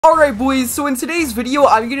Alright boys, so in today's video,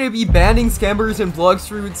 I'm gonna be banning scammers and Blox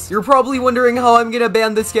Fruits. You're probably wondering how I'm gonna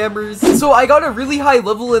ban the scammers. So I got a really high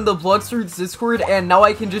level in the Blox Fruits Discord, and now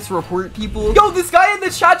I can just report people. Yo, this guy in the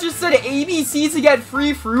chat just said ABC to get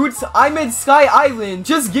free fruits. I'm in Sky Island.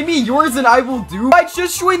 Just give me yours and I will do. I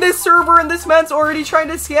just joined this server and this man's already trying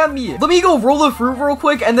to scam me. Let me go roll a fruit real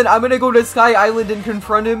quick, and then I'm gonna go to Sky Island and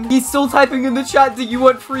confront him. He's still typing in the chat, do you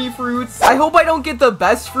want free fruits? I hope I don't get the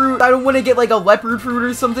best fruit. I don't want to get like a leopard fruit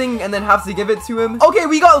or something and then have to give it to him. Okay,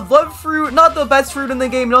 we got love fruit, not the best fruit in the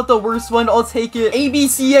game, not the worst one. I'll take it.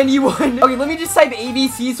 ABC, anyone? Okay, let me just type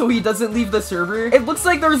ABC so he doesn't leave the server. It looks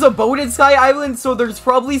like there's a boat in Sky Island, so there's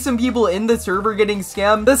probably some people in the server getting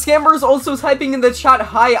scammed. The scammer is also typing in the chat,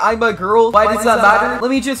 hi, I'm a girl. Why does that matter? Let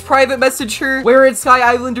me just private message her. Where in Sky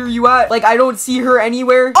Island are you at? Like, I don't see her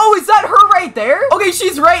anywhere. Oh, is that her right there? Okay,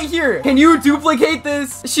 she's right here. Can you duplicate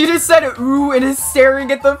this? She just said ooh and is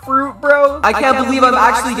staring at the fruit, bro. I can't believe I'm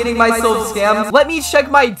actually getting myself scammed. Let me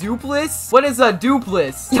check my dupless. What is a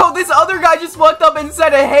dupless? Yo, this other guy just walked up and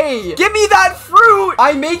said, hey, give me that fruit.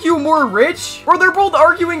 I make you more rich. Or they're both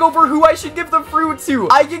arguing over who I should give the fruit to.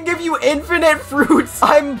 I can give you infinite fruits.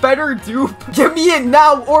 I'm better dupe. Give me it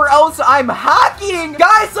now or else I'm hacking.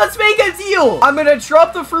 Guys, let's make a deal. I'm gonna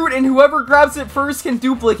drop the fruit and whoever grabs it first can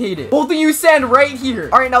duplicate it. Both of you stand right here.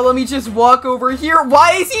 All right, now let me just walk over here.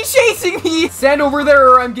 Why is he chasing me? Stand over there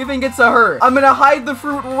or I'm giving it to her. I'm gonna hide the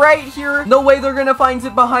fruit right here. No way they're gonna find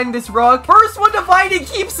it behind this rock. First one to find it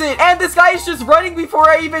keeps it. And this guy is just running before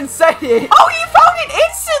I even said it. Oh, he found it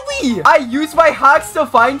instantly. I used my hacks to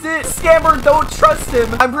find it. Scammer, don't trust him.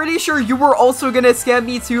 I'm pretty sure you were also gonna scam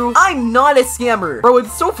me too. I'm not a scammer. Bro,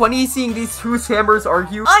 it's so funny seeing these two scammers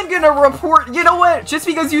argue. I'm gonna report. You know what? Just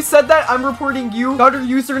because you said that, I'm reporting you. Got her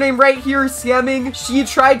username right here, scamming. She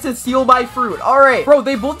tried to steal my fruit. All right. Bro,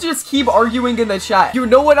 they both just keep arguing in the chat. You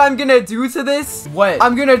know what I'm gonna do to this? What?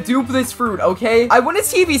 I'm gonna dupe this fruit, okay? I want to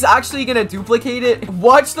see if he's actually gonna duplicate it.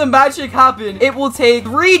 Watch the magic happen. It will take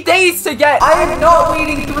 3 days to get. I am not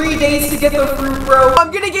waiting 3 days to get the fruit, bro.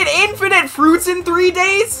 I'm gonna get infinite fruits in 3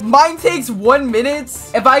 days. Mine takes 1 minute.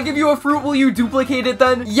 If I give you a fruit, will you duplicate it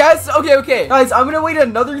then? Yes. Okay. Guys, I'm gonna wait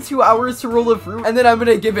another 2 hours to roll a fruit and then I'm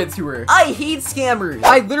gonna give it to her. I hate scammers.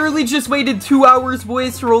 I literally just waited 2 hours,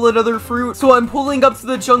 boys, to roll another fruit. So I'm pulling up to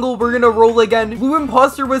the jungle. We're gonna roll again. Blue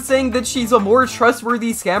Imposter was saying that she's a more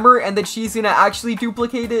trustworthy scammer and that she's gonna actually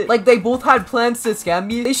duplicate it. Like, they both had plans to scam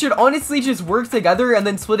me. They should honestly just work together and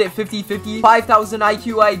then split it 50-50. 5,000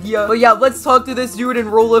 IQ idea. But yeah, let's talk to this dude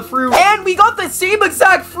and roll a fruit. And we got the same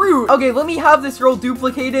exact fruit. Okay, let me have this girl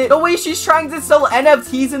duplicate it. No way, she's trying to sell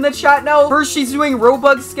NFTs in the chat now. First, she's doing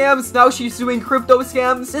Robux scams. Now she's doing crypto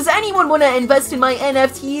scams. Does anyone want to invest in my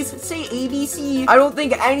NFTs? Say ABC. I don't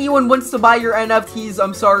think anyone wants to buy your NFTs.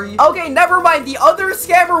 I'm sorry. Okay, never mind. The other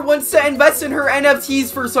scammer wants to invest in her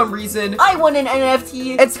NFTs for some reason. I want an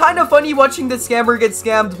NFT. It's kind of funny watching the scammer get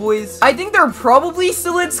scammed, boys. I think they're probably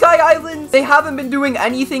still in Sky Island. They haven't been doing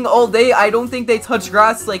anything all day. I don't think they touch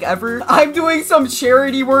grass like ever. I'm doing some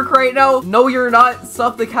charity work right now. No, you're not.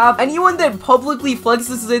 Stuff the cap. Anyone that publicly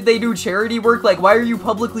flexes that they do charity work, like, why are you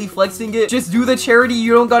publicly flexing it? Just do the charity.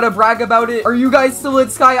 You don't gotta brag about it. Are you guys still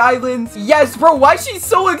at Sky Island? Yes, bro. Why is she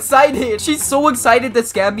so excited? She's so excited to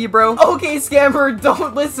scam me, bro. Okay, scammer,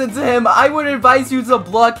 don't listen to him. I would advise you to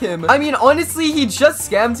block him. I mean, honestly, he just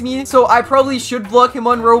scammed me, so I probably should block him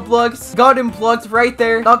on Roblox. Got him blocked right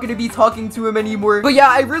there. Not gonna be talking to him anymore. But yeah,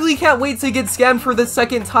 I really can't wait to get scammed for the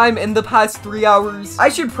second time in the past 3 hours. I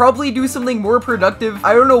should probably do something more productive.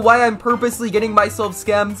 I don't know why I'm purposely getting myself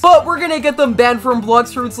scammed, but we're gonna get them banned from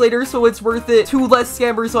Blox Fruits later, so it's worth it. 2 less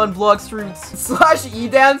scammers on Blox Fruits. /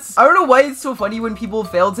 E-dance. I don't know why it's so funny when people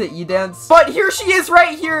fail to E-dance, but here she is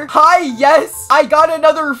right here. Hi, yes. I got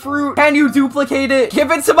another fruit. Can you duplicate it?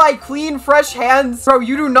 Give it to my clean, fresh hands. Bro,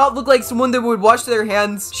 you do not look like someone that would wash their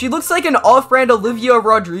hands. She looks like an off-brand Olivia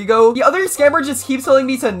Rodrigo. The other scammer just keeps telling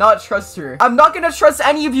me to not trust her. I'm not gonna trust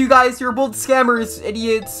any of you guys. You're both scammers,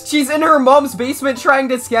 idiots. She's in her mom's basement trying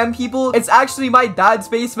to scam people. It's actually my dad's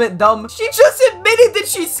basement, dumb. She just admitted that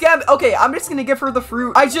she scammed. Okay, I'm just gonna give her the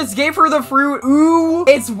fruit. I just gave her the fruit. Ooh,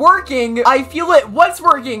 it's working. I feel it. What's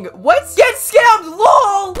working? What's get scammed?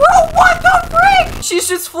 Lol. Bro, what the frick? She's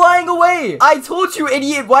just flying away. I told you,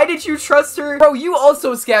 idiot. Why did you trust her? Bro, you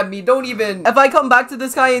also scammed me. Don't even. If I come back to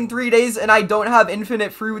this guy in 3 days and I don't have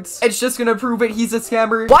infinite fruits, it's just gonna prove it. He he's a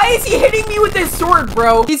scammer. Why is he hitting me with this sword,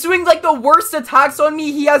 bro? He's doing like the worst attacks on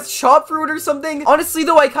me. He has chop fruit or something. Honestly,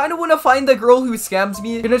 though, I kind of want to find the girl who scammed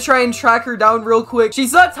me. Gonna try and track her down real quick.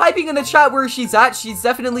 She's not typing in the chat where she's at. She's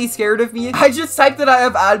definitely scared of me. I just typed that I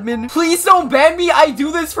have admin. Please don't ban me. I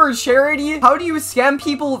do this for charity. How do you scam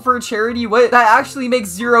people for charity? What? That actually makes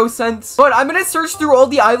 0 sense. But I'm gonna search through all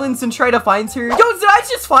the islands and try to find her. Yo, did I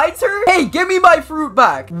just find her? Hey, give me my fruit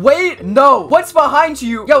back. Wait, no. What's behind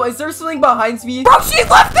you? Yo, is there something behind me? Bro, she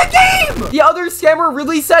left the game! The other scammer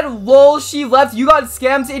really said, lol, she left. You got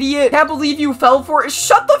scammed, idiot. Can't believe you fell for it.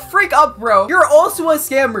 Shut the freak up, bro. You're also a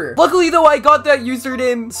scammer. Luckily, though, I got that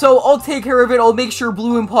username, so I'll take care of it. I'll make sure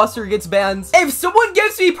Blue Imposter gets banned. If someone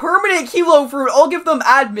gives me permanent kilo fruit, I'll give them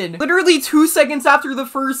admin. Literally 2 seconds after the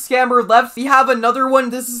first scammer left, we have another one.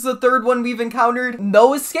 This is the third one we've encountered.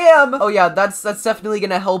 No scam. Oh yeah, that's definitely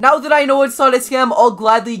gonna help. Now that I know it's not a scam, I'll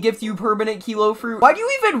gladly gift you permanent kilo fruit. Why do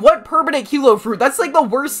you even want permanent kilo fruit? That's like the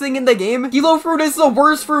worst thing in the game. Kilo fruit is the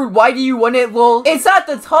worst fruit. Why do you want it, lol? It's at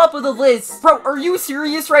the top of the list. Bro, are you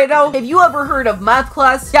serious right now? Have you ever heard of math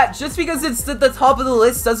class? Yeah, just because it's at the top of the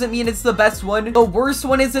list doesn't mean it's the best one. The worst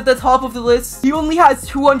one is at the top of the list. He only has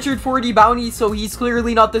 240 bounties, so he's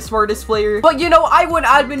clearly not the smartest player. But you know, I want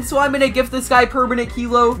admin, so I'm gonna gift this guy permanent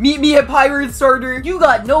kilo. Meet me at Pirate Starter. You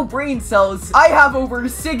got no brain cells. I have over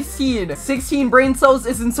 16. 16 brain cells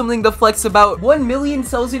isn't something to flex about. 1 million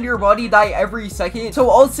cells in your body die every second, so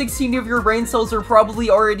all 16 of your brain cells are probably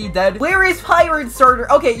already dead. Where is Pirate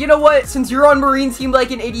Starter? Okay, you know what? Since you're on Marine Team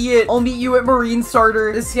like an idiot, I'll meet you at Marine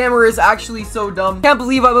Starter. This scammer is actually so dumb. Can't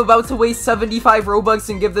believe I'm about to waste 75 Robux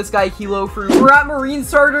and give this guy kilo fruit. We're at Marine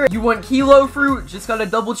Starter. You want kilo fruit? Just gotta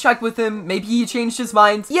double check with him. Maybe he changed his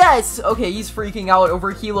mind. Yes! Okay, he's freaking out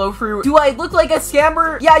over kilo fruit. Do I look like a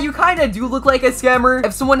scammer? Yeah, you kind of do look like a scammer.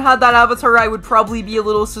 If someone had that avatar, I would probably be a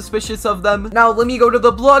little suspicious of them. Now, let me go to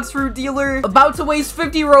the Blox fruit dealer. About to waste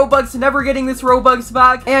 50 Robux, never getting this Robux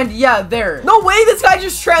back. And yeah, there. No way, this guy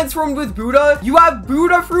just transformed with Buddha. You have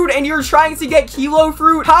Buddha fruit and you're trying to get kilo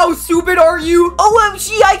fruit? How stupid are you?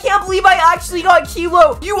 OMG, I can't believe I actually got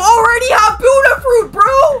kilo. You already have Buddha fruit,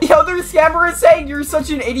 bro. The other scammer is saying you're such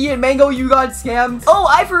an idiot, Mango, you got scammed. Oh,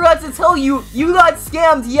 I forgot to tell you, you got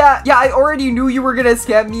scammed. Yeah, I already knew you were gonna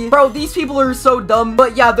scam me. Bro, these people are so dumb.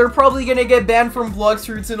 But yeah, they're probably gonna get banned from Blox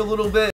fruits in a little bit.